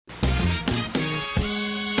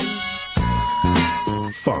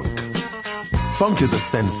funk. Funk is a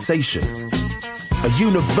sensation, a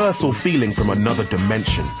universal feeling from another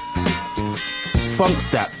dimension. Funk's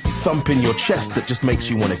that thump in your chest that just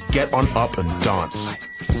makes you want to get on up and dance.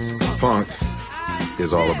 Funk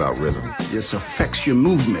is all about rhythm. This affects your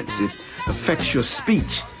movements. It affects your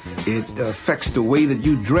speech. It affects the way that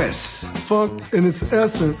you dress. Funk, in its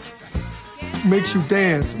essence, makes you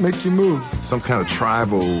dance, make you move. Some kind of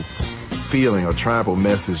tribal feeling or tribal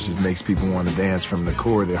message just makes people want to dance from the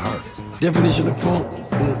core of their heart. Definition of funk is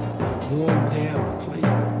the warm, damp place.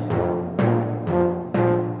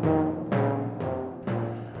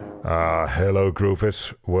 Hello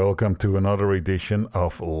Groovers, welcome to another edition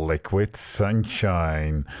of Liquid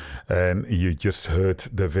Sunshine. And you just heard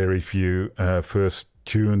the very few first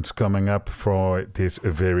tunes coming up for this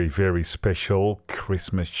very, very special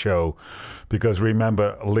Christmas show. Because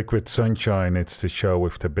remember, Liquid Sunshine, it's the show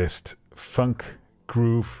with the best funk,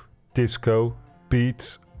 groove, disco,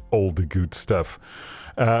 beats, all the good stuff.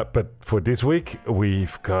 But for this week,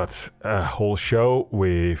 we've got a whole show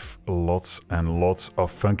with lots and lots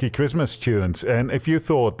of funky Christmas tunes. And if you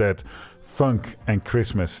thought that funk and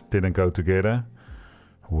Christmas didn't go together,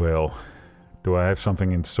 well, do I have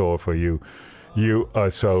something in store for you? You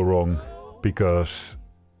are so wrong, because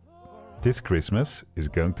this Christmas is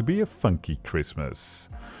going to be a funky Christmas.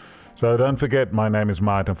 So don't forget, my name is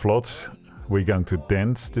Maarten Vlot. We're going to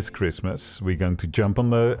dance this Christmas. We're going to jump on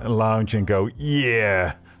the lounge and go,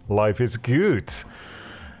 yeah, life is good.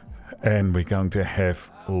 And we're going to have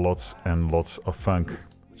lots and lots of funk.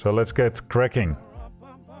 So let's get cracking.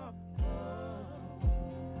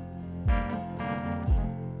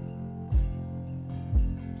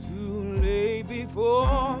 To lay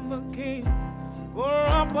before the king.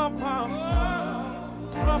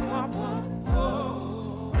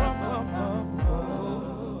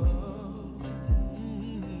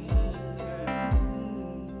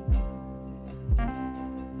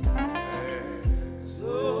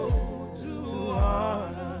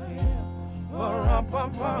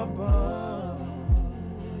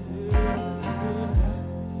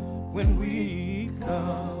 When we come,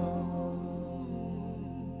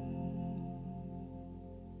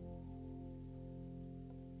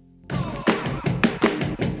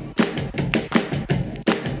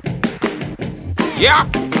 yeah.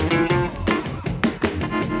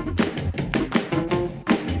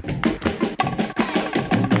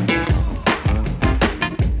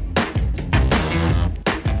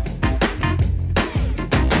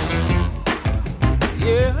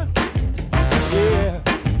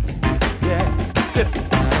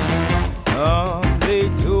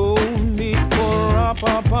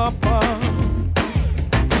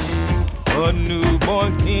 A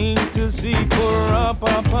newborn king to see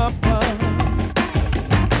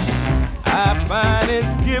I find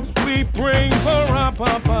his gifts we bring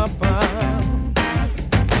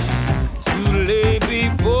to lay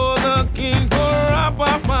before the king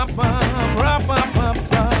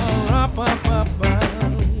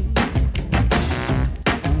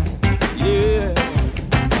yeah.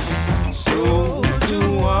 So to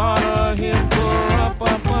honor him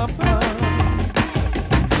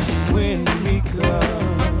when he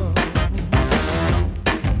comes,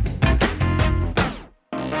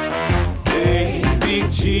 baby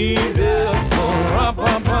Jesus,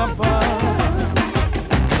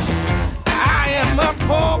 I am a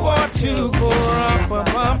poor boy too,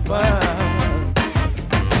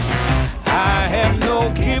 I have no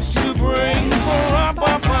gifts to bring,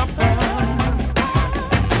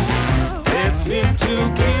 it's fit to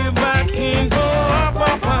give my king,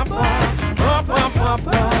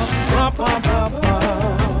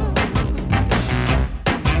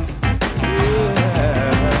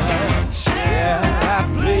 shall I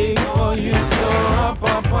play for you,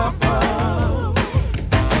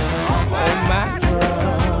 on my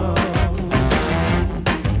drum?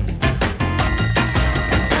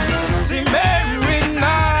 See, Mary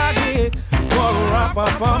nodded,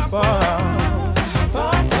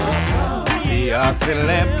 the oxen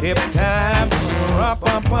lamp kept time,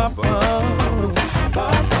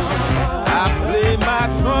 I play my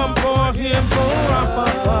drum for him,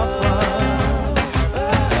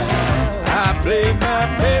 I play my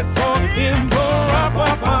bass for him,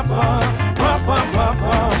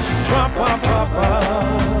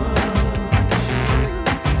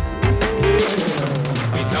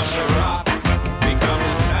 we come to rock, we come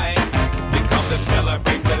to sing, we come to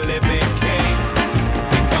celebrate the living king.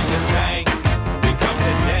 We come to sing, we come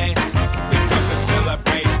to dance, we come to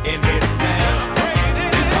celebrate in his name.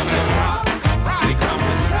 We come to rock, we come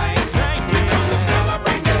to sing, we come to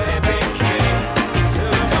celebrate the living king.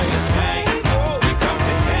 We come to sing, we come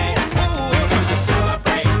to dance, we come to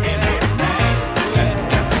celebrate.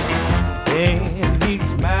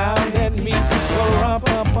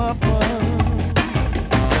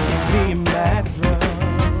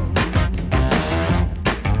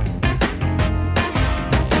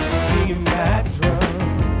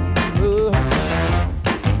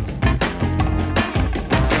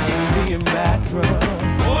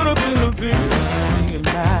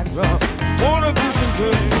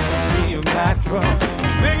 drum.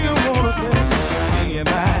 Make you wanna play me and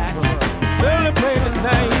my drum. Celebrate the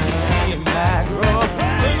night, me and my drum.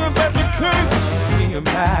 Think about the king, me and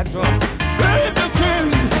my drum. Play the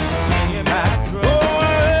king, me and my drum.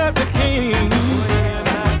 Oh, the king, me and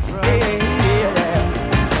my drum. Yeah, yeah.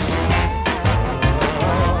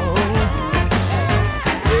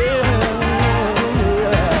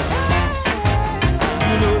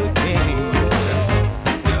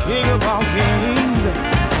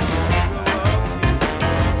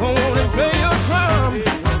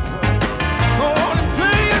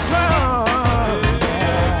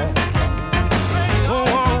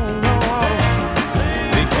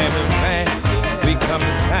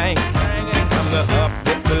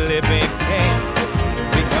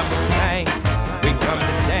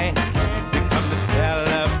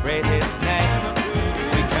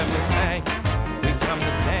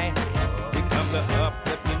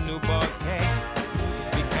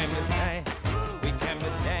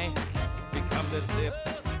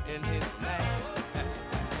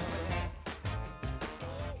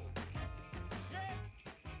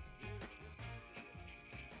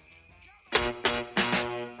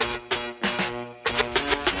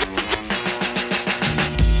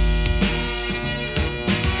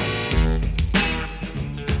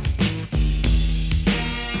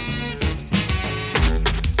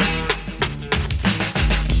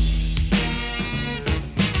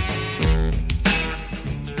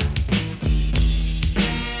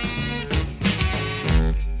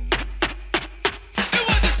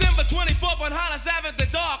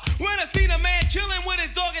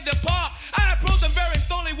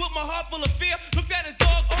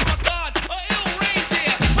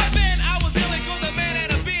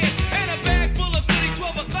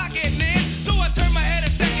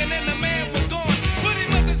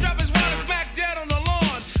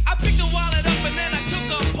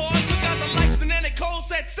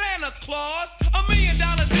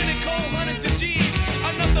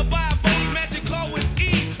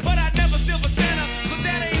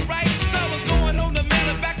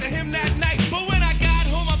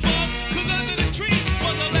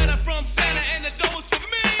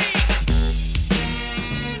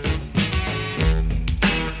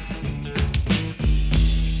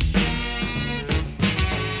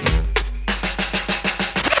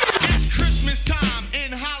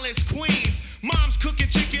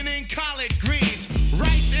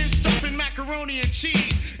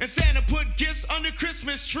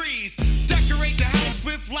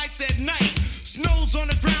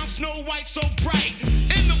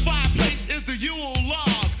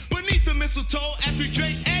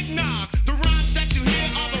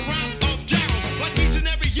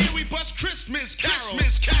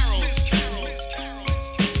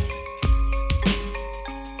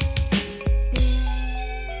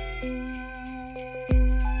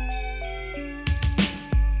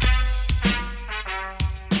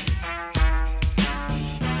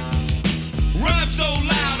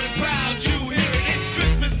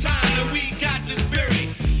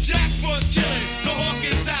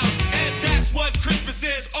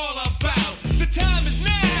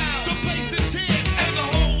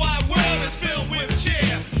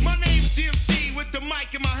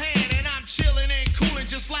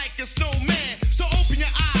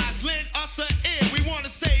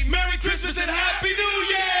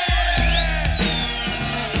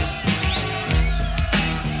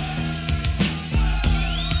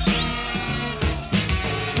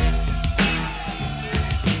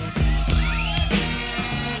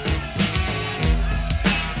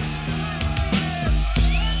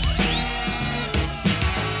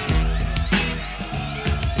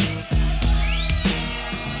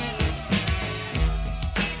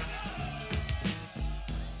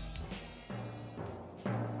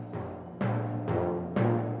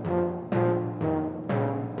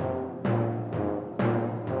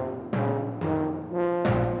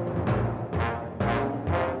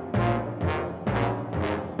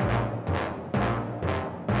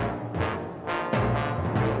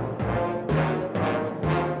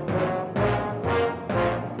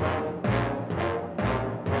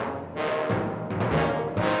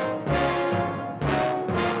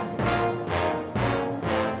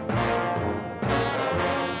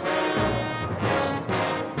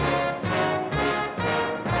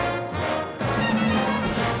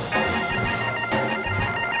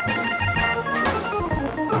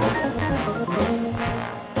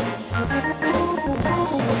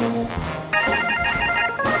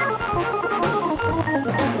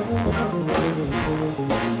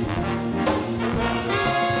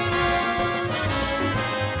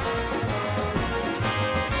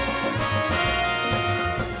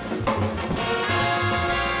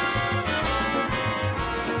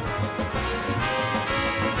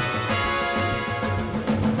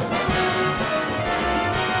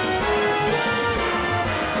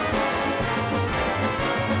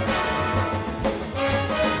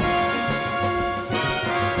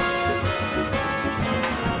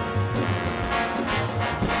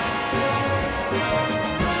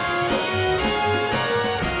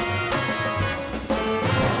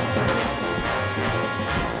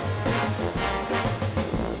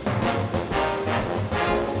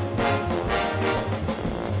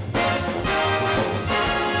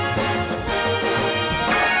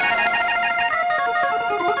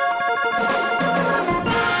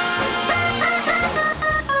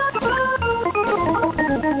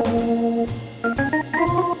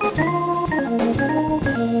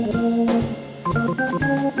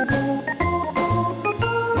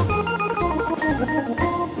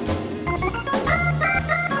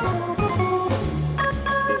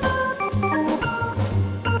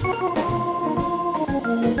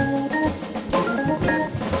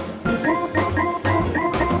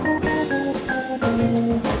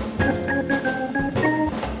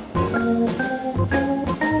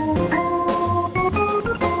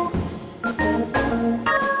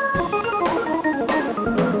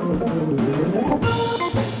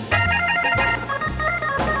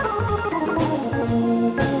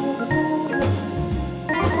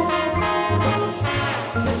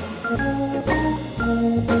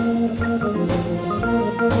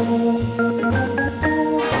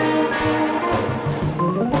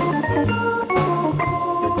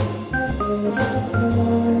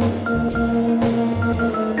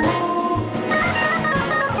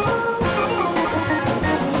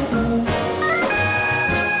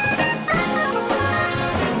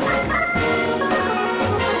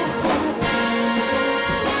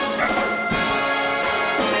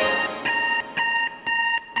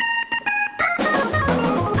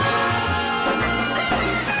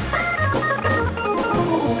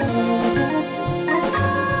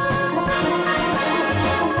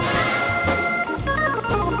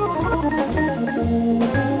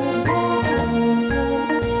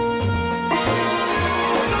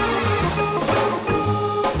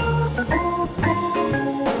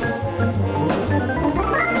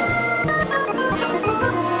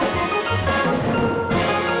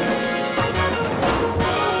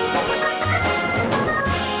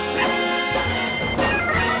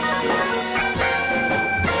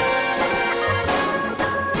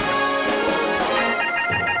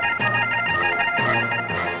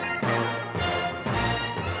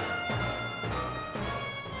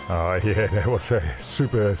 Yeah, that was a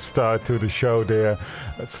super start to the show there.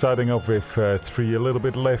 Starting off with three a little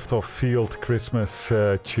bit left of field Christmas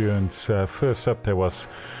tunes. First up there was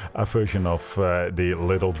a version of The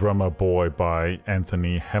Little Drummer Boy by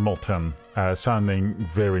Anthony Hamilton, sounding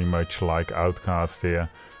very much like Outkast there.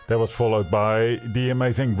 That was followed by the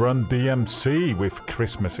amazing Run DMC with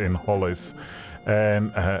Christmas in Hollis.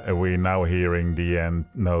 And we're now hearing the end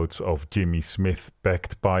notes of Jimmy Smith,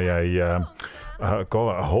 backed by a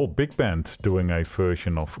whole big band doing a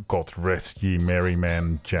version of God Rest Ye Merry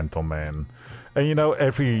Men, Gentlemen. And you know,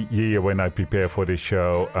 every year when I prepare for this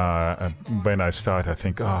show, when I start, I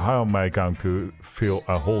think, how am I going to fill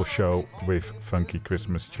a whole show with funky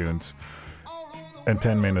Christmas tunes? And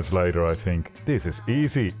 10 minutes later, I think, this is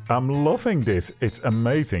easy. I'm loving this. It's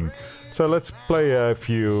amazing. So let's play a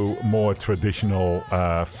few more traditional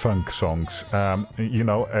funk songs. You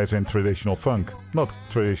know, as in traditional funk. Not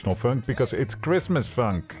traditional funk, because it's Christmas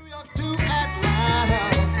funk.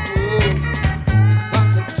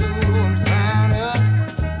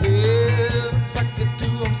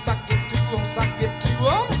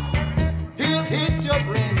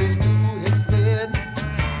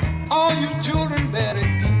 All you children better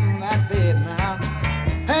get in that bed now.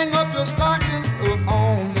 Hang up your stockings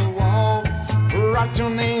on the wall. Write your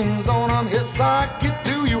names on them, yes, I get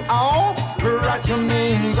to you all. Write your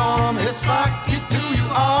names on them, yes, I get to you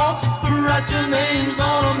all. Write your names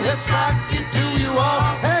on them, yes, I get to you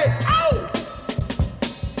all. Hey, oh!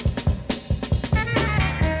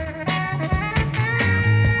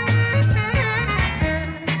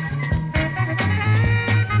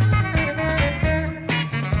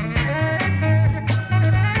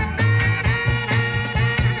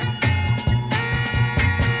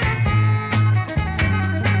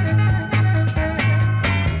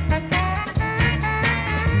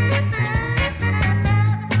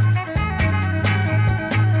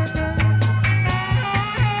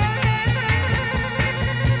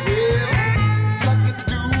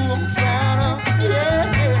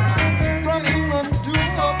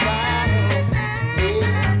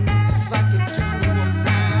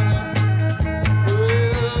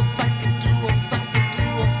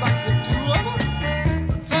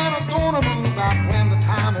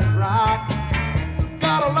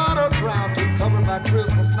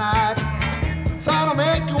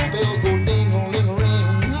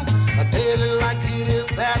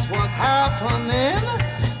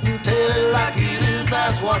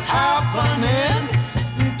 What's happening?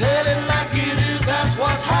 Tell it like it is, that's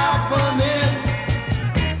what's happening.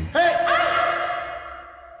 Hey!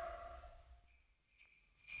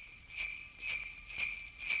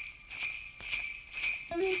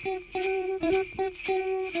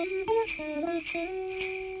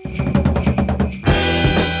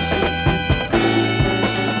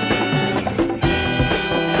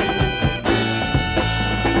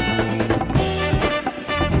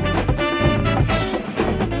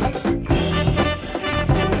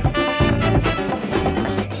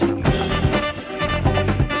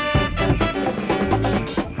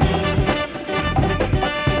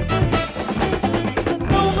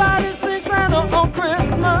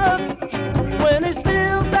 When he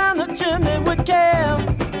steals down the chimney with care,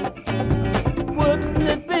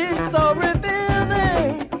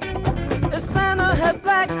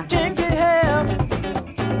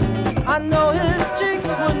 I know his cheeks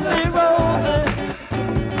wouldn't be rosy,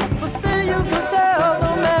 but still you could tell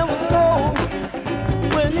the man was cold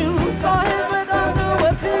when you saw his red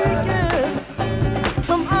underwear peeking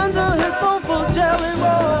from under his soulful jelly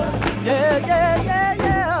roll. Yeah, yeah, yeah,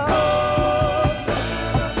 yeah.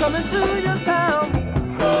 Coming to your town,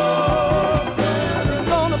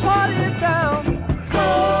 gonna party it down.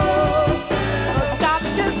 Got to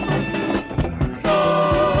kiss me.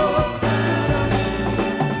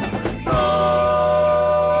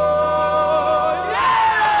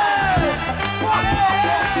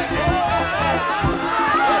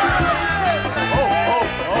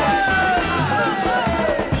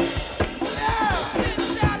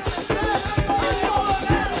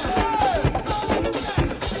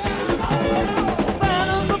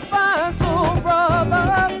 Santa's a fine soul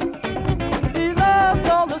brother. He loves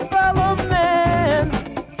all his fellow men.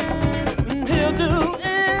 And he'll do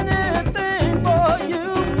anything for you,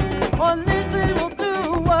 or at least he will do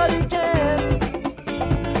what he can.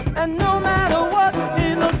 And no matter what he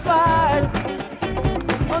looks like,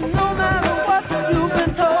 or no matter what you've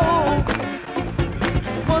been told,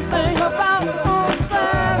 one thing about old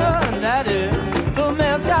Santa, and that is the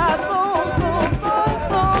man's got soul, soul, soul,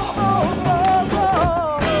 soul, soul, soul,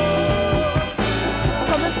 soul.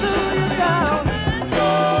 Coming to your town,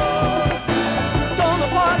 he's gonna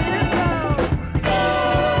party it down,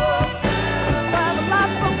 having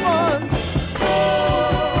lots of fun.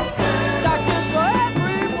 Got gifts for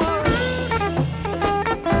everyone.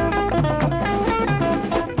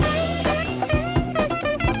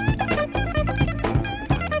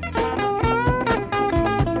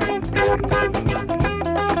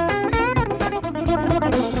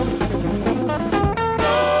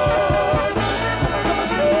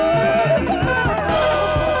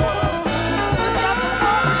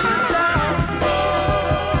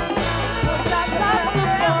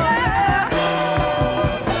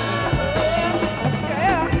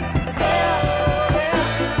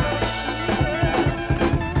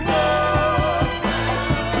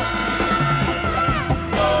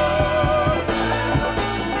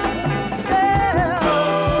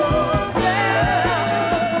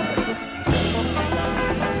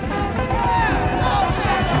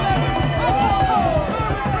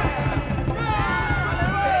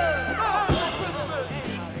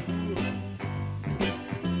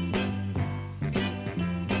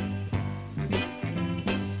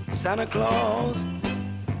 Santa Claus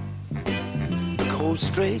goes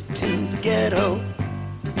straight to the ghetto.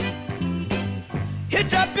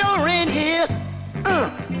 Hitch up your reindeer,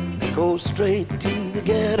 go straight to the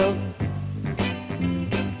ghetto.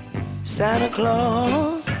 Santa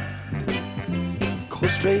Claus go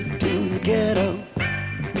straight to the ghetto.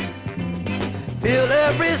 Fill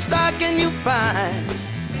every stocking you find.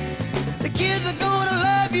 The kids are gonna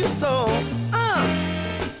love you so.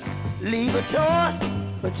 Leave a toy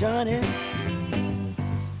for Johnny,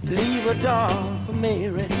 leave a doll for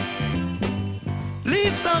Mary,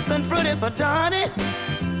 leave something pretty for Donnie,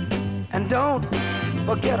 and don't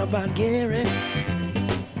forget about Gary.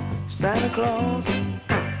 Santa Claus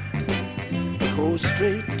goes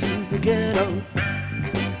straight to the ghetto.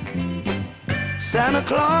 Santa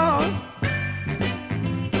Claus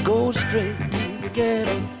goes straight to the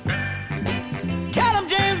ghetto. Tell him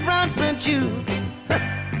James Brown sent you.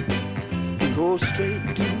 Go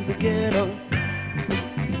straight to the ghetto.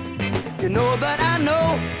 You know that I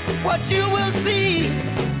know what you will see,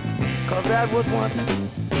 'cause that was once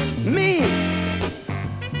me.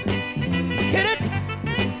 Hit it,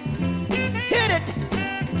 hit it.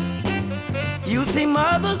 You see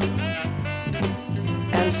mothers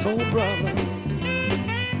and soul brothers.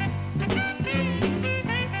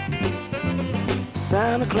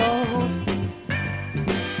 Santa Claus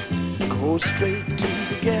goes straight to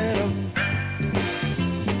the ghetto.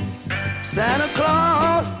 Santa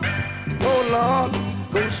Claus, oh Lord,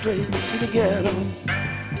 go straight to the ghetto.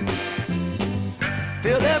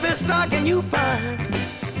 Fill every stocking you find.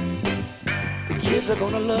 The kids are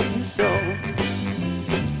gonna love you so.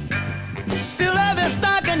 Fill every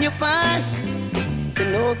stocking you find. You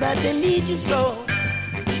know that they need you so.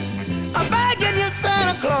 I'm begging you,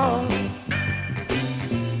 Santa Claus,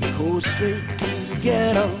 go straight to the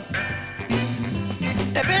ghetto.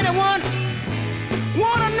 If anyone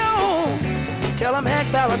wanna know, tell him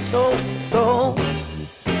Hank Ballard told me so.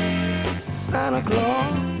 Santa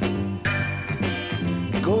Claus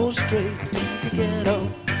goes straight to the ghetto.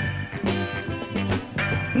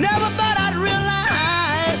 Never thought I'd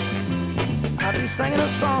realize I'd be singing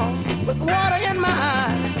a song with water in my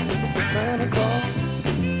eyes. Santa Claus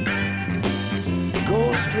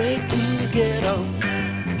goes straight to the ghetto.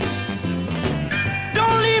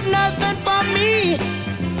 Don't leave leave nothing for me.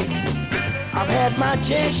 I've had my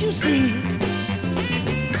chance, you see.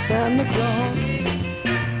 Santa Claus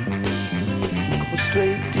go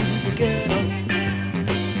straight to the ghetto.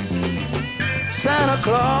 Santa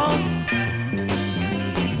Claus,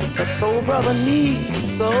 the soul brother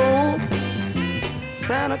needs so.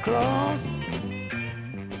 Santa Claus.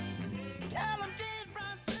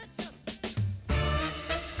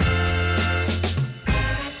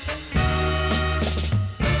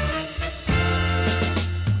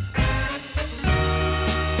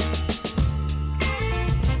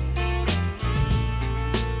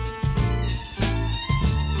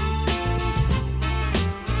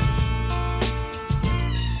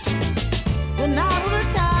 When I was a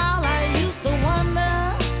child, I used to wonder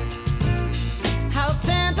how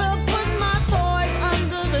Santa put my toys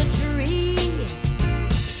under the tree.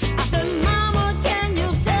 I said, Mama, can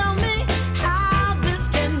you tell me how this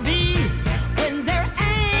can be when there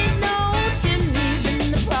ain't no chimneys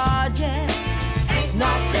in the project? Ain't no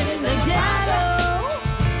chimneys in the ghetto,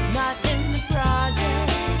 not in the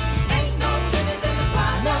project. Ain't no chimneys in the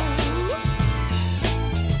project.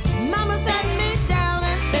 Mama sat me down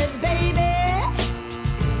and said, baby,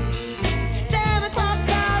 Santa Claus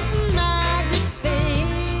does magic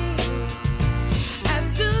things. As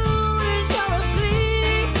soon as you're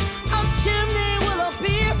asleep, a chimney will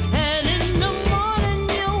appear, and in the morning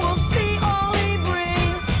you will see all he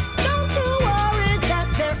brings. Don't you worry that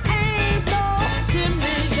there ain't no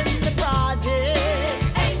chimneys in the project.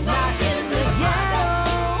 Ain't no chimneys in the ghetto,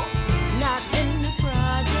 not in the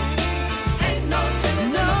project. Ain't no chimneys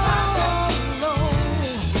in the project. No.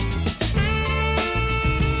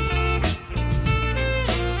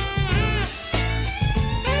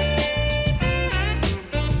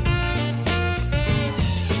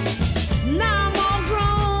 Now I'm all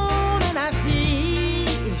grown and I see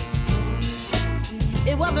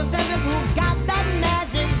it wasn't Santa who got that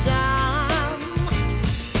magic down.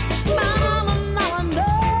 Mama, now I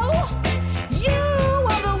know you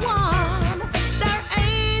are the one. There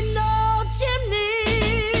ain't no chimney.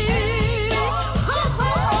 No.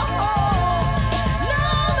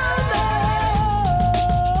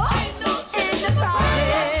 In the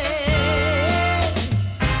project.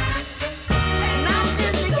 Not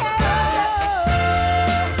in the ghetto.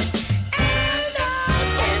 Ain't no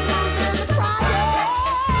chimneys in the project.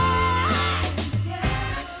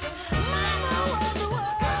 Mama was the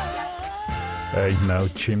one. Ain't no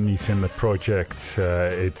chimneys in the project.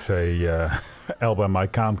 It's a album I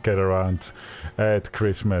can't get around at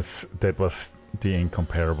Christmas. That was the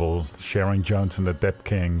incomparable Sharon Jones and the Dap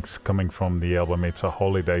Kings, coming from the album It's a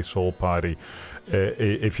Holiday Soul Party.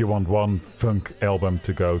 If you want one funk album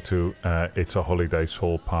to go to, It's a Holiday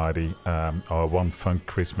Soul Party, or one funk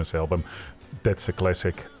Christmas album. That's a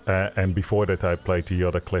classic. And before that I played the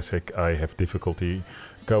other classic I have difficulty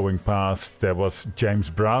going past. There was James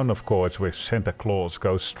Brown, of course, with Santa Claus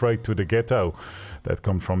Goes Straight to the Ghetto. That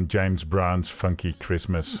comes from James Brown's Funky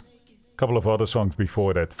Christmas. Couple of other songs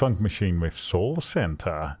before that. Funk Machine with Soul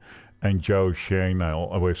Santa, and Joe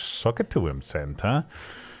Chanel with Suck It to Him Santa.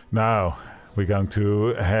 Now we're going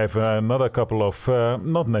to have another couple of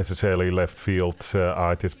not necessarily left field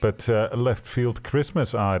artists, but left field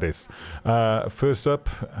Christmas artists. First up,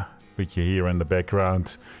 which you hear in the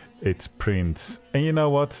background, it's Prince. And you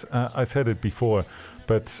know what? I said it before,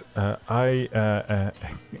 but I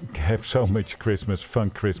have so much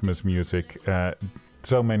funk Christmas music.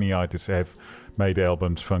 So many artists have made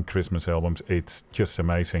albums, funk Christmas albums. It's just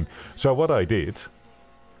amazing. So what I did,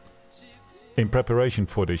 in preparation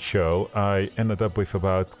for this show, I ended up with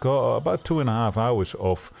about 2.5 hours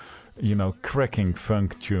of, cracking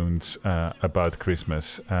funk tunes about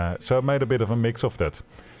Christmas. So I made a bit of a mix of that.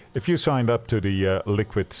 If you signed up to the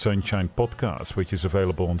Liquid Sunshine podcast, which is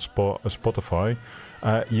available on Spotify,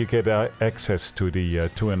 you get access to the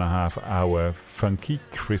 2.5 hour funky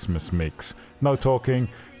Christmas mix. No talking,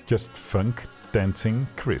 just funk dancing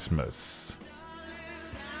Christmas.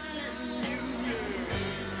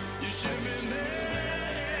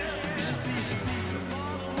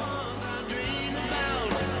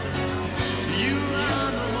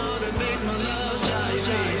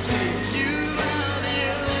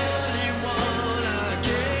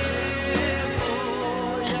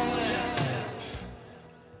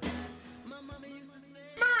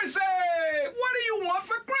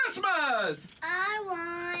 I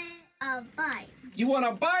want a bike. You want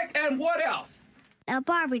a bike and what else? A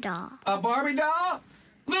Barbie doll. A Barbie doll?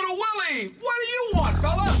 Little Willie, what do you want,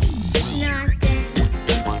 fella? Nothing.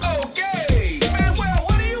 Okay. Manuel,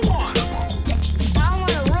 what do you want? I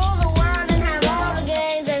want to rule the world and have all the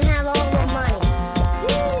games and have all the money.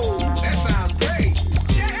 Woo, that sounds great.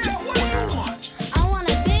 Jack,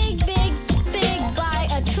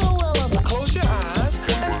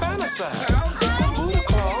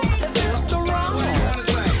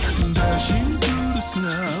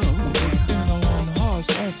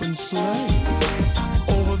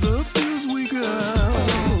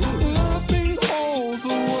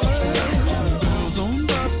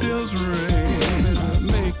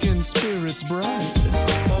 it's bright.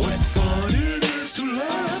 What fun it is to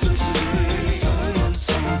laugh and sing a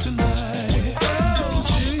song tonight. Oh,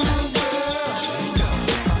 jingle bell, jingle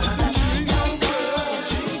bell, jingle bell,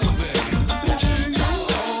 jingle bell, jingle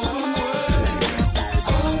all the way.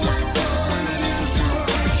 Oh, what fun it is to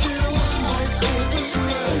ride in a one-horse open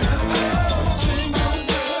sleigh. Oh, jingle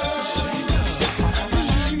bell,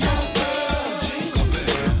 jingle bell, jingle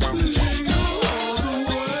bell, jingle all the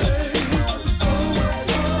way. Oh, what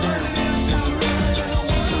fun it is to ride in a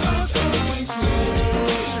one-horse open sleigh.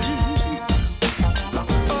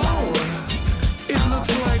 Oh, it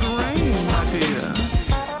looks like rain, my dear.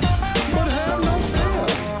 But have no fear,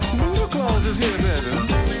 Santa Claus is here, baby.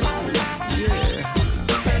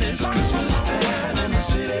 Yeah, and it's Christmas time in the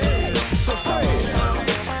city. So fade,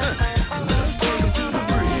 let's take 'em to the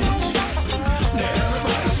bridge. Now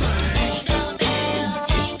everybody sing. Jingle bell,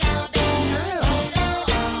 jingle bell, jingle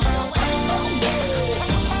all the way.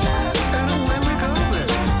 And away we go,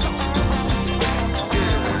 baby.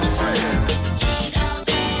 Yeah, say it.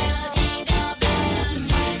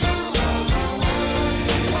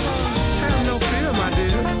 Have no fear, my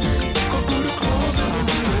dear, 'cause Santa Claus is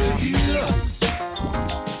really here.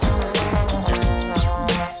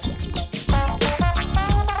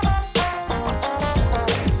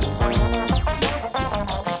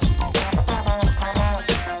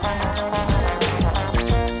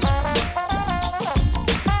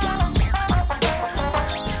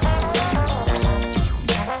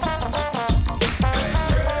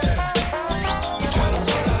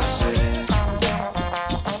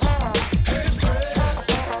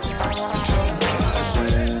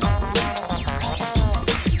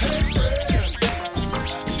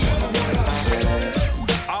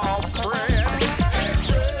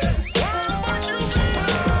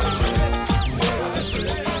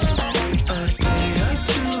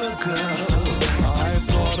 I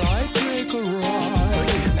thought I'd take a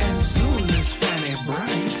ride, and soon as Fanny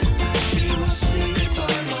Bright, she was seated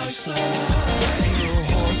by my side. Her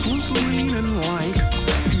horse was lean and lank,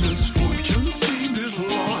 misfortune seemed his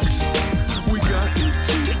lot. We got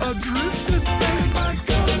into a drifted bank, by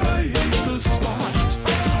God, I hate the spot.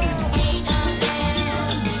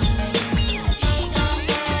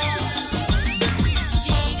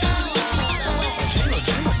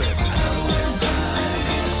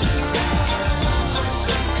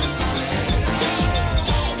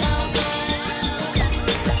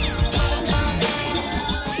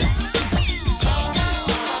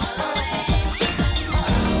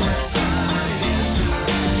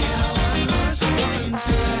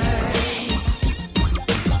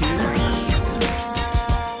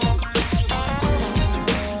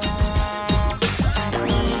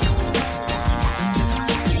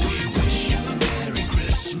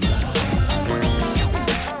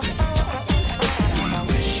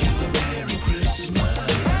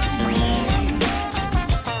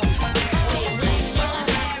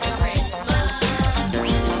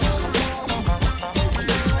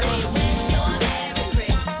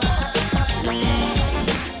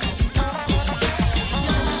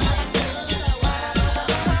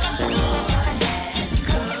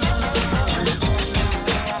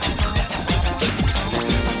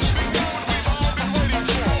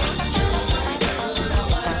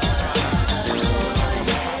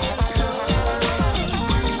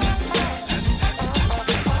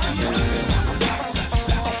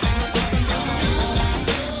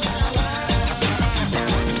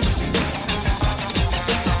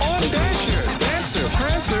 On Dasher, Dancer,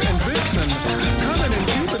 Prancer, and Vixen, coming in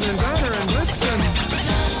Cupid and Donner and Blitzen.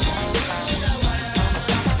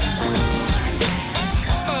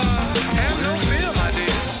 Have no fear, my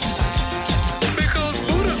dear, because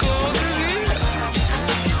Santa Claus is here.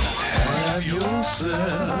 Have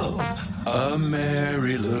yourself a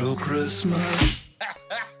merry little Christmas.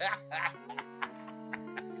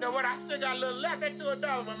 Know what? I still got a little left. They do a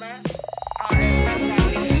dog, my man.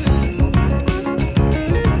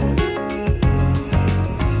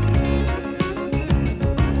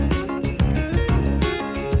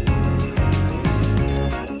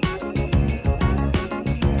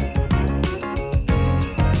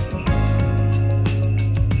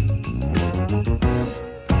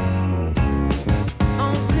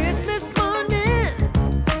 On Christmas morning,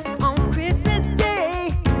 on Christmas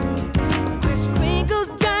Day, Kris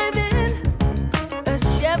Kringle's driving a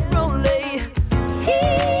Chevrolet. He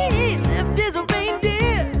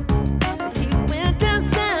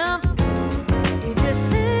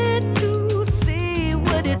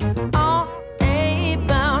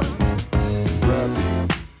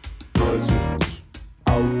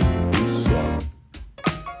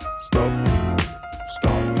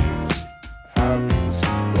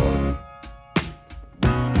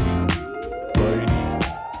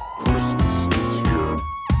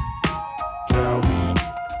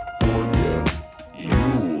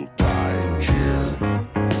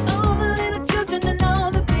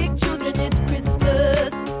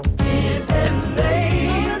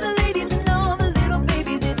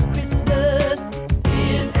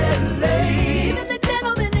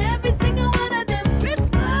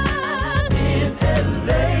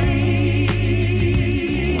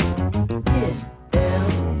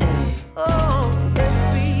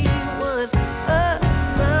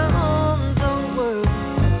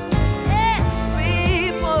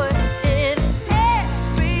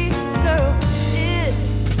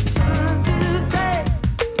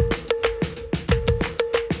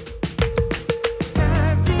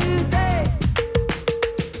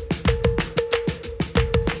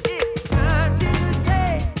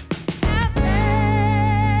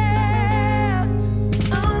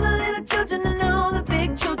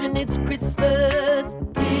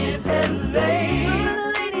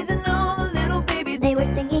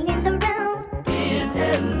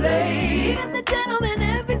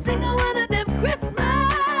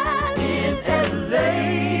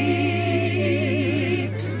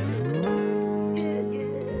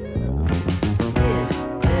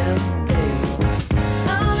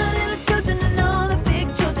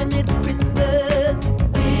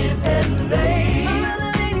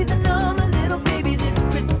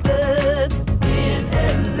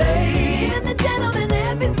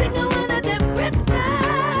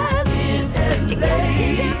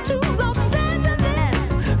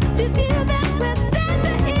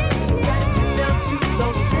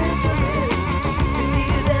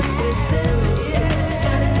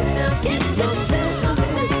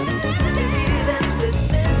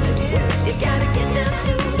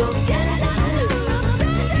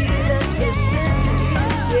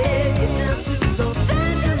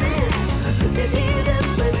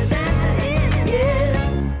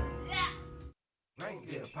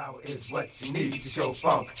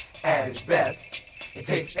funk at its best. It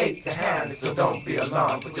takes 8 to handle it, so don't be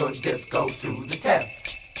alarmed. Put your disco through the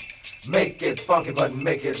test. Make it funky, but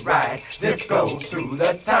make it right. Disco through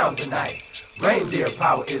the town tonight. Reindeer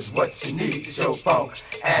power is what you need to show funk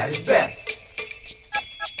at its best.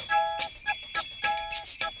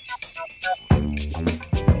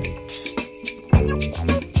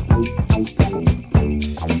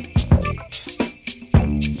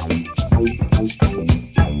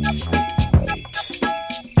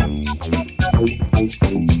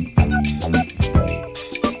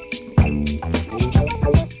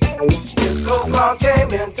 Disco Claus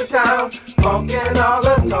came into town, funkin' all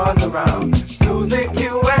the toys around. Susie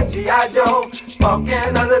Q and G.I. Joe,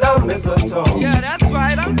 funkin' under the mistletoe. Yeah, that's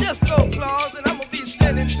right. I'm Disco Claus, and I'm gonna be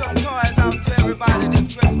sending some toys out to everybody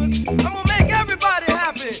this Christmas. I'm gonna make everybody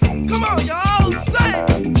happy. Come on, y'all,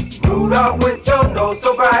 sing. Rudolph with your nose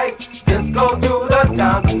so bright, disco through the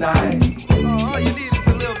town tonight. Oh, all you need is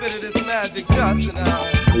a little bit of this magic dust,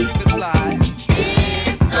 and you can fly.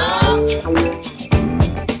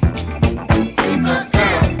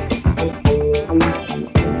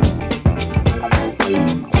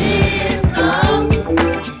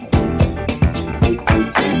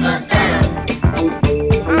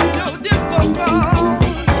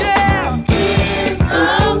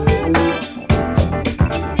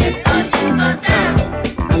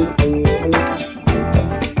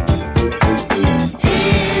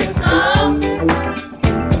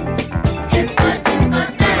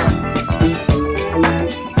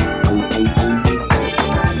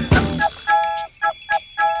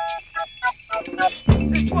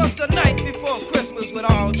 It was the night before Christmas with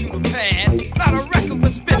all to the pad. Not a record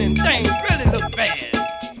was spinning, things really look bad.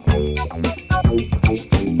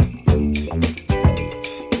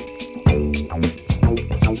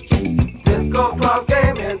 Disco Claus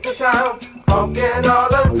came into town, funkin' all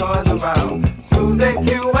the toys around. Susie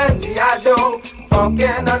Q and G.I. Joe,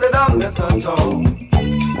 funkin' under the mistletoe.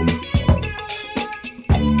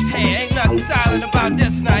 Hey, ain't nothing silent about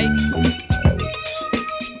this night.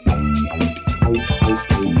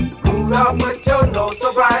 Rudolph with your nose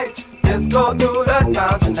so bright, disco through the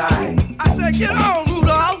town tonight. I said, get on,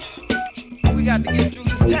 Rudolph. We got to get through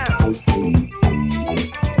this town.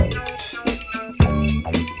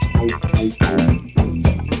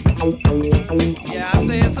 Yeah, I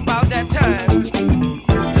say it's about that time.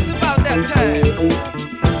 It's about that time.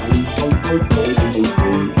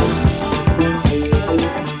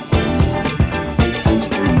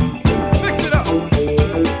 Fix it up. All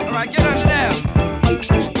right, get under there.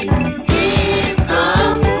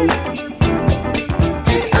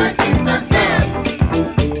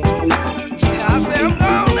 Yeah, I say I'm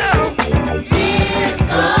gone now.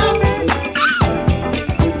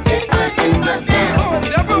 On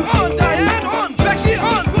Deborah, on Diane, on Becky,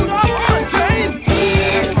 on Rudolph, on Jane.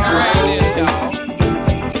 That's my reindeers, y'all.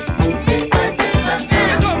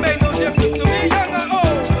 It don't make no difference to me, young or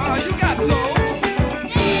old. You got soul.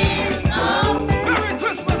 Merry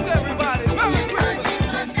Christmas, everybody. Merry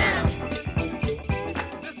Christmas.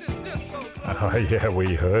 This is Disco Claus. Oh, yeah,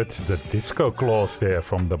 we heard the Disco Claus there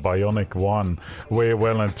from the Bionic One. We're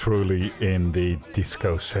well and truly in the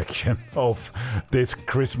disco section of this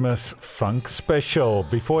Christmas funk special.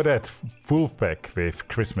 Before that, Wolfpack with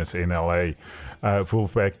Christmas in LA.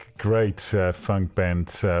 Wolfpack, great funk band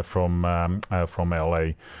from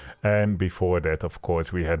LA. And before that, of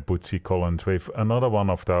course, we had Bootsy Collins with another one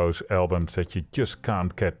of those albums that you just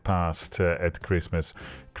can't get past at Christmas.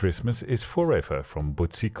 Christmas is Forever from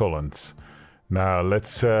Bootsy Collins. Now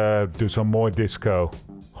let's do some more disco.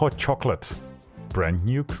 Hot Chocolate, Brand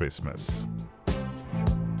New Christmas.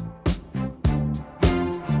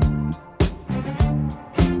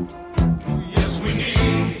 Yes, we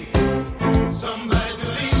need somebody to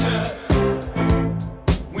lead us.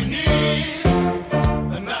 We need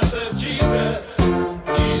another Jesus.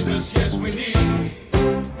 Jesus, yes, we need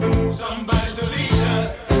somebody to lead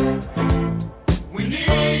us. We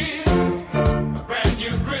need a brand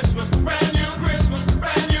new Christmas, brand new Christmas,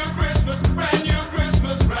 brand new Christmas, brand new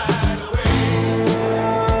Christmas right away.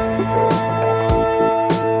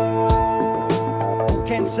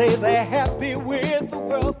 Can say they're happy with the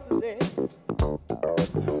world today?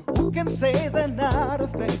 Who can say they're not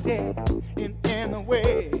affected in any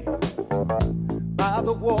way by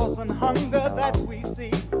the wars and hunger that we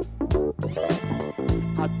see?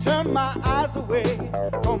 I turn my eyes away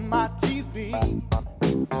from my TV.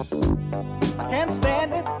 I can't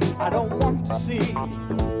stand it, I don't want to see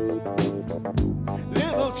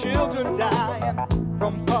little children dying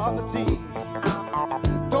from poverty.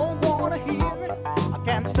 Don't want to hear it, I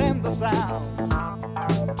can't stand the sound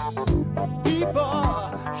of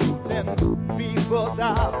people shooting people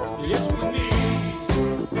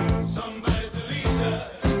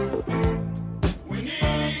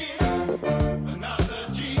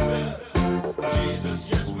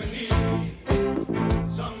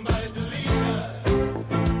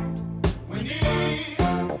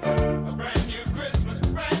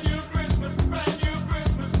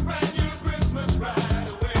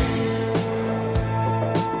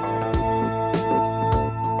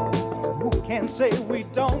say we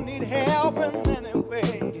don't need help in any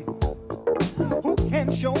way? Who can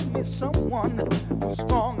show me someone who's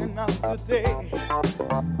strong enough today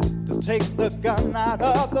to take the gun out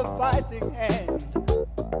of the fighting hand,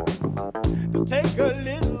 to take a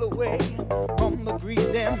little away from the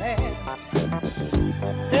greedy man?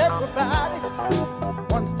 Everybody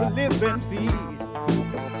wants to live in peace.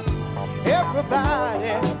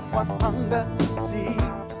 Everybody wants hunger to cease.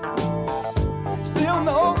 Still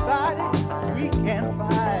nobody we can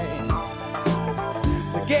find.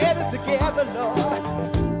 To get it together, Lord,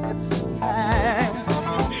 it's time.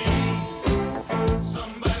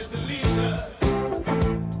 Somebody to lead us.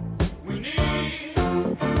 We need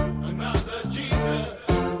another Jesus.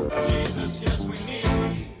 Jesus, yes, we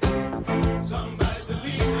need somebody to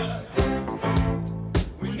lead us.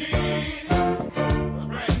 We need a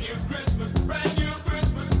brand new Christmas, brand new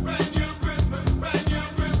Christmas, brand new Christmas, brand new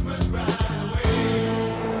Christmas right away.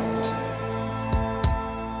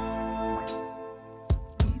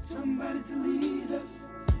 Need somebody to lead us.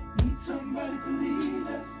 Need somebody to lead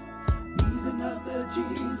us. Need another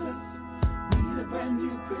Jesus. Need a brand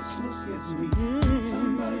new Christmas. Yes, we need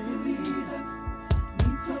somebody to lead us.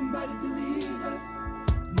 Need somebody to lead us.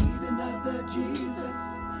 Need another Jesus.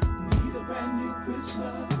 Need a brand new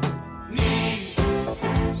Christmas. Need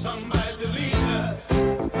somebody to lead us.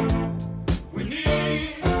 We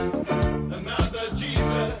need another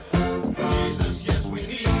Jesus. Jesus, yes, we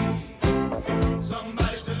need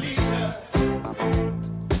somebody to lead us.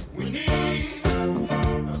 We need a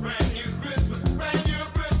brand new Christmas, brand new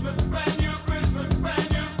Christmas, brand new Christmas, brand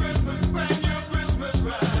new Christmas, brand new Christmas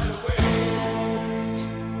right away.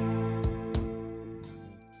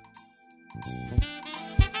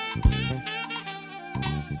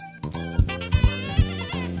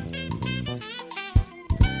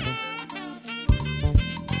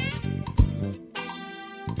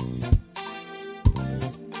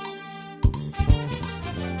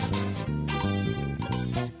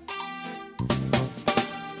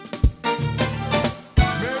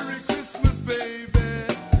 Merry Christmas, baby.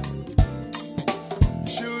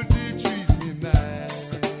 Sure did treat me nice.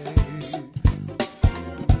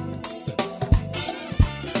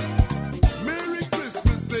 Merry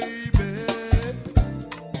Christmas, baby.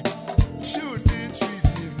 Sure did treat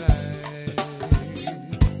me nice.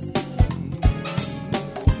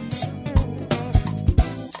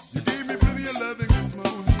 You gave me plenty of loving this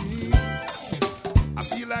morning. I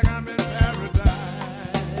feel like I'm in paradise.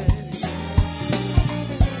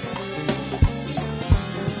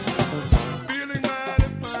 Feeling mighty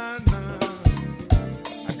fine now.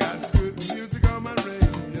 I got good music on my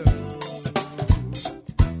radio.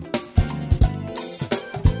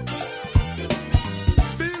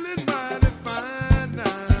 Feeling mighty fine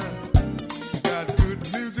now. I got good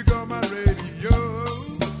music on my radio.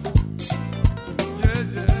 Yeah,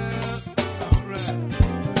 yeah, alright.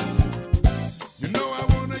 You know I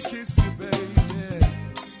wanna kiss you, baby,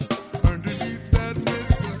 underneath that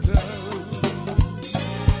mistletoe.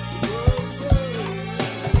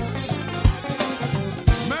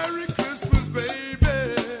 Merry Christmas, baby.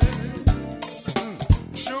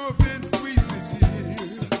 Sure been sweet this year,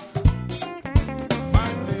 my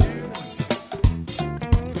dear.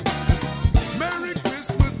 Merry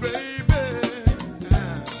Christmas, baby.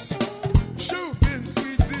 Sure been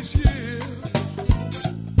sweet this year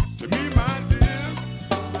to me, my dear.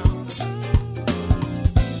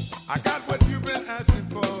 I got what you've been asking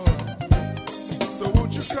for, so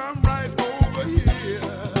won't you come right over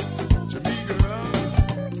here to me, girl?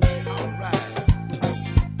 Alright.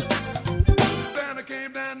 Santa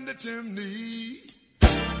came down the chimney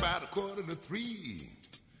about 2:45.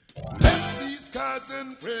 Left these cards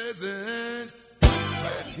and presents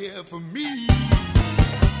right here for me.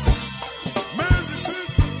 Merry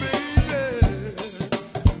Christmas, baby.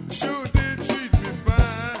 Sure did treat me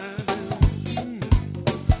fine.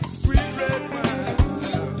 Sweet red wine.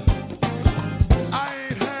 I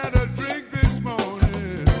ain't had a drink this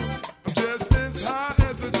morning. I'm just as high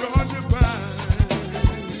as a Georgia pine.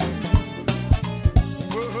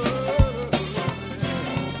 Whoa.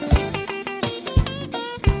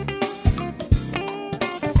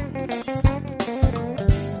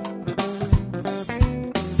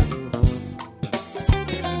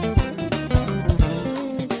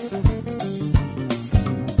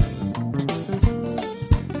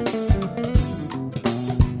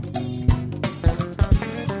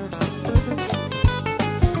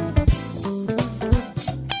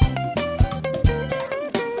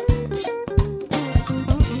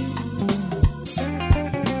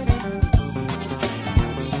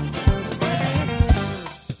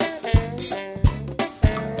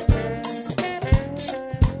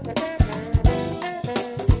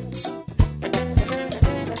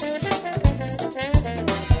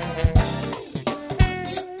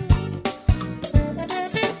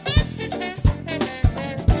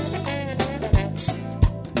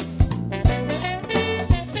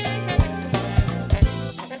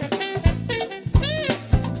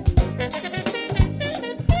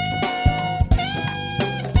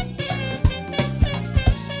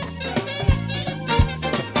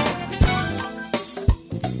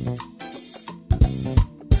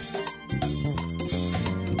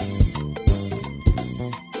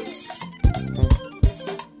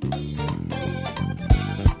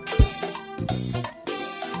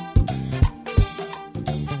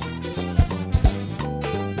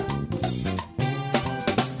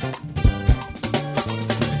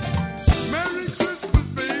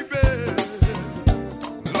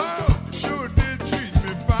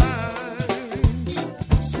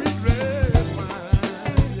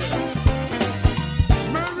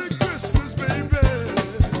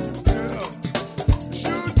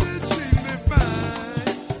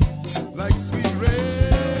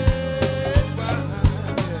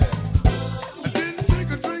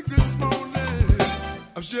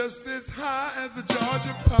 just as high as a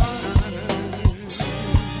Georgia pine.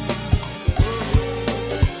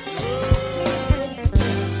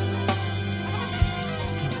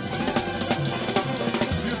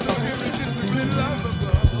 You're so irresistibly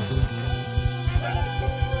lovable.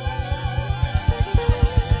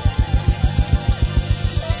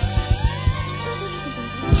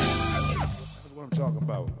 That's what I'm talking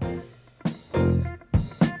about.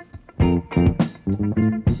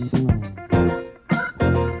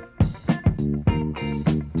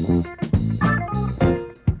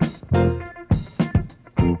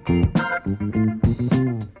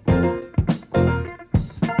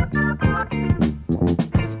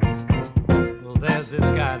 Well, there's this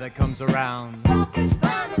guy that comes around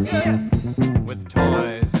with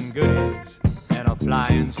toys and goodies and a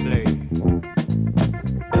flying sleigh.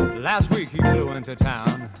 Last week he flew into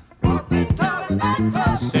town.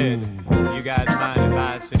 Said, you guys mind if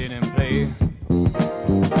I sit in and play?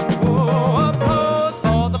 Oh, a pose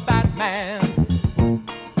for the Batman,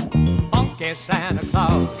 Funky Santa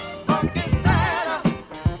Claus. Funky Santa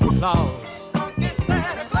Claus. Funky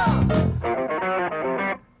Santa Claus.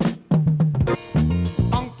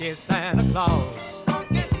 Funky Santa Claus.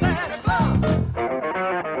 Funky Santa Claus.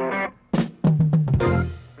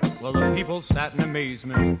 Well, the people sat in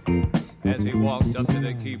amazement as he walked up to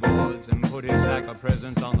the keyboards and put his sack of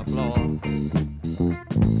presents on the floor.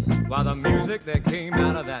 While the music that came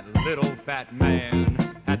out of that little fat man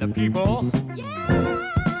had the people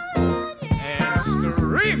and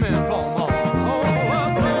screaming for more. Oh,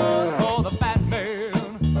 applause for the fat man,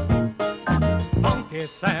 Funky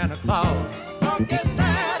Santa Claus. Funky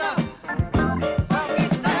Santa, Funky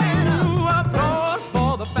Santa. Ooh, applause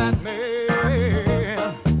for the fat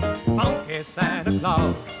man, Funky Santa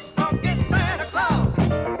Claus. Funky Santa Claus.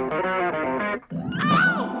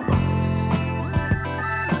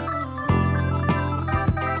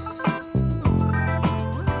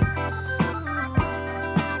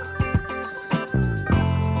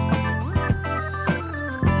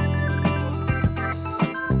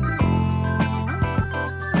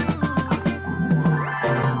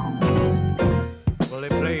 Well, he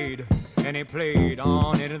played and he played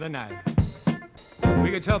on into the night. We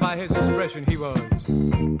could tell by his expression he was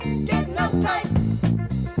getting uptight.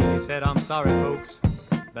 He said, I'm sorry, folks,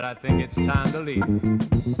 but I think it's time to leave.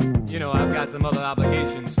 You know, I've got some other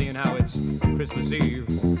obligations, seeing how it's Christmas Eve.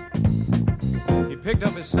 He picked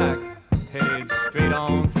up his sack, headed straight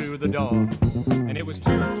on through the door. And it was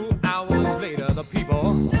 2 hours later, the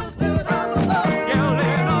people still stood on the floor,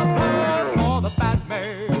 yelling applause for the fat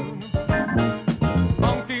man,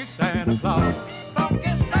 Funky Santa Claus.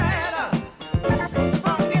 Funky Santa.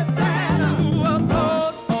 Funky Santa. Ooh,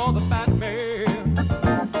 applause for the fat man,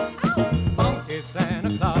 Funky Santa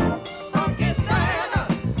Claus. Funky Santa.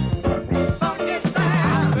 Funky Santa.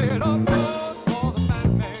 I said applause for the fat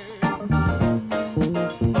man,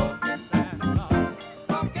 Funky Santa Claus.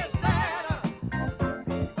 Funky Santa.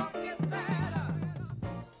 Funky Santa.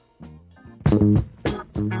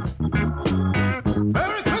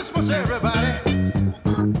 Merry Christmas, everybody.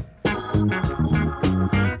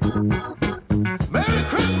 Merry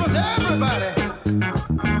Christmas, everybody.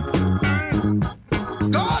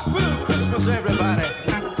 God will Christmas, everybody.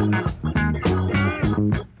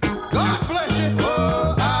 God bless you.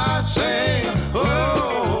 Oh, I sing.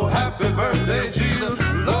 Oh, happy birthday, Jesus.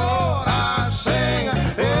 Lord, I sing.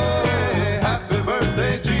 Hey, happy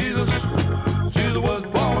birthday, Jesus. Jesus was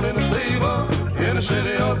born in a stable in the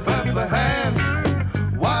city of Bethlehem.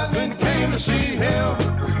 Wise men came to see him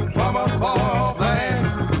from a far-off land.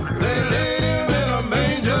 They laid him in a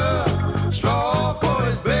manger, straw for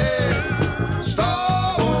his bed.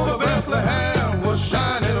 Star over Bethlehem was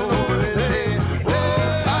shining over his head.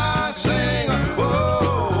 Oh, I sing,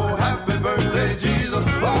 oh, happy birthday, Jesus.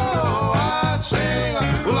 Oh, I sing,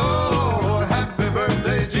 Lord, happy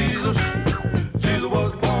birthday, Jesus. Jesus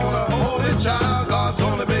was born a holy child, God's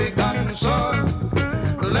only begotten Son.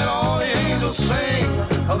 Let all the angels sing,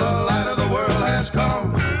 the light of the world has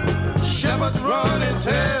come. Shepherds run and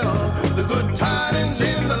tell the good tidings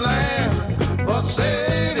in the land. A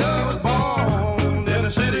Savior was born in the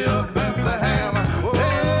city of Bethlehem.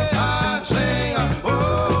 Hey, I sing,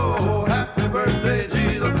 oh, happy birthday,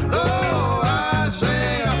 Jesus. Lord, I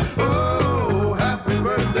sing, oh, happy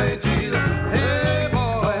birthday, Jesus. Hey,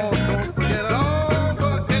 boy, don't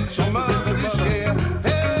forget your mother this year.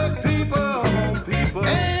 Hey, people,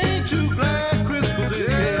 ain't you glad Christmas is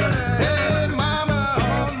here? Hey, mama,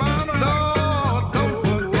 Lord, don't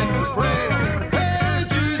forget to pray. Hey,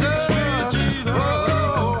 Jesus,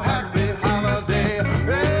 oh, happy holiday.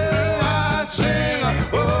 Hey, I sing,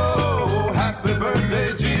 oh, happy birthday,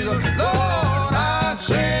 Jesus. Lord, I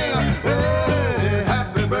sing.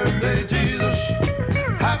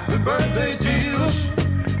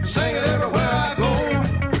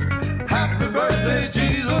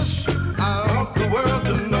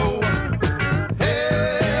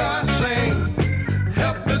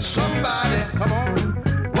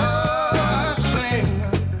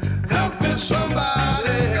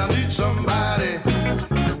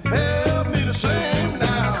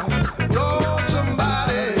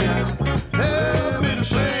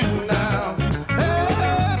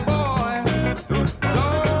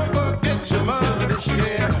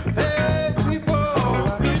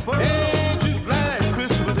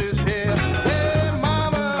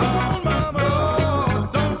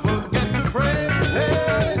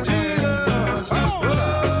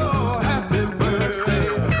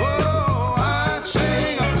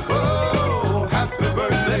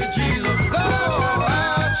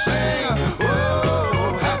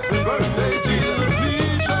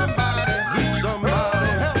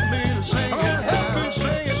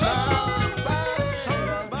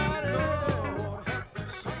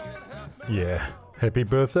 Yeah, happy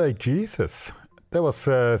birthday, Jesus. That was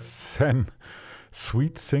Sam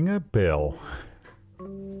Sweet Singer Bell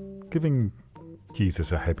giving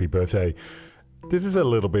Jesus a happy birthday. This is a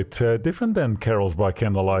little bit different than Carols by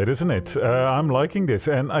Candlelight, isn't it? I'm liking this.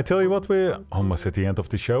 And I tell you what, we're almost at the end of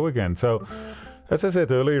the show again. So, as I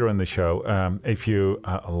said earlier in the show, if you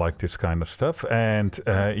like this kind of stuff and,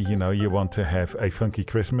 you want to have a funky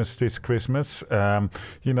Christmas this Christmas,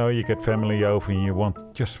 you get family over and you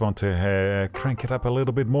just want to crank it up a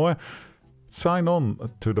little bit more, sign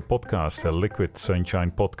on to the podcast, the Liquid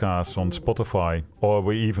Sunshine podcast on Spotify, or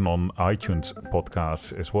we're even on iTunes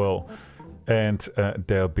podcasts as well. And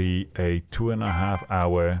there'll be a 2.5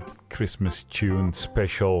 hour Christmas tune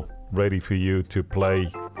special ready for you to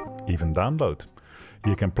play, even download.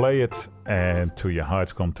 You can play it and to your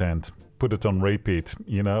heart's content, put it on repeat,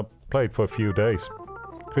 play it for a few days.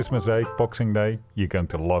 Christmas Day, Boxing Day, you're going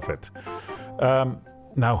to love it.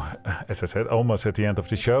 Now, as I said, almost at the end of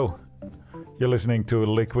the show. You're listening to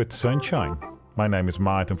Liquid Sunshine. My name is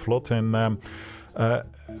Maarten Vlot and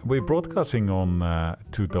we're broadcasting on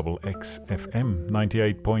 2XX FM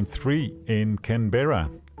 98.3 in Canberra.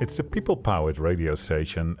 It's the people-powered radio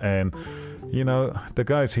station, and the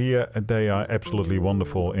guys here, they are absolutely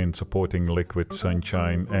wonderful in supporting Liquid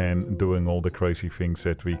Sunshine and doing all the crazy things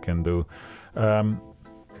that we can do.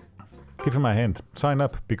 Give them a hand, sign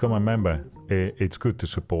up, become a member. It's good to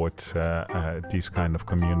support these kind of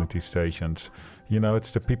community stations.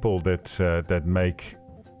 It's the people that make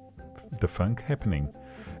the funk happening.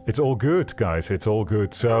 It's all good, guys. It's all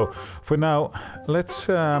good. So for now, let's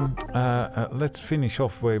finish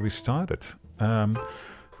off where we started.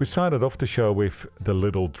 We started off the show with The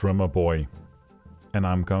Little Drummer Boy, and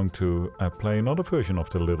I'm going to play another version of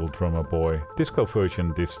The Little Drummer Boy, disco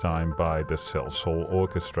version this time by the Cell Soul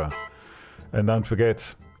Orchestra. And don't forget,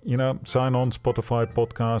 sign on Spotify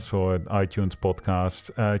podcast or iTunes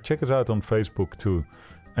podcast. Check us out on Facebook too.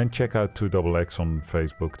 And check out 2XX on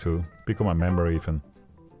Facebook too. Become a member even.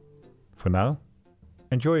 For now,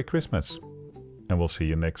 enjoy your Christmas. And we'll see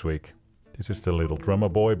you next week. This is The Little Drummer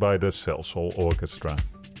Boy by the Cell Soul Orchestra.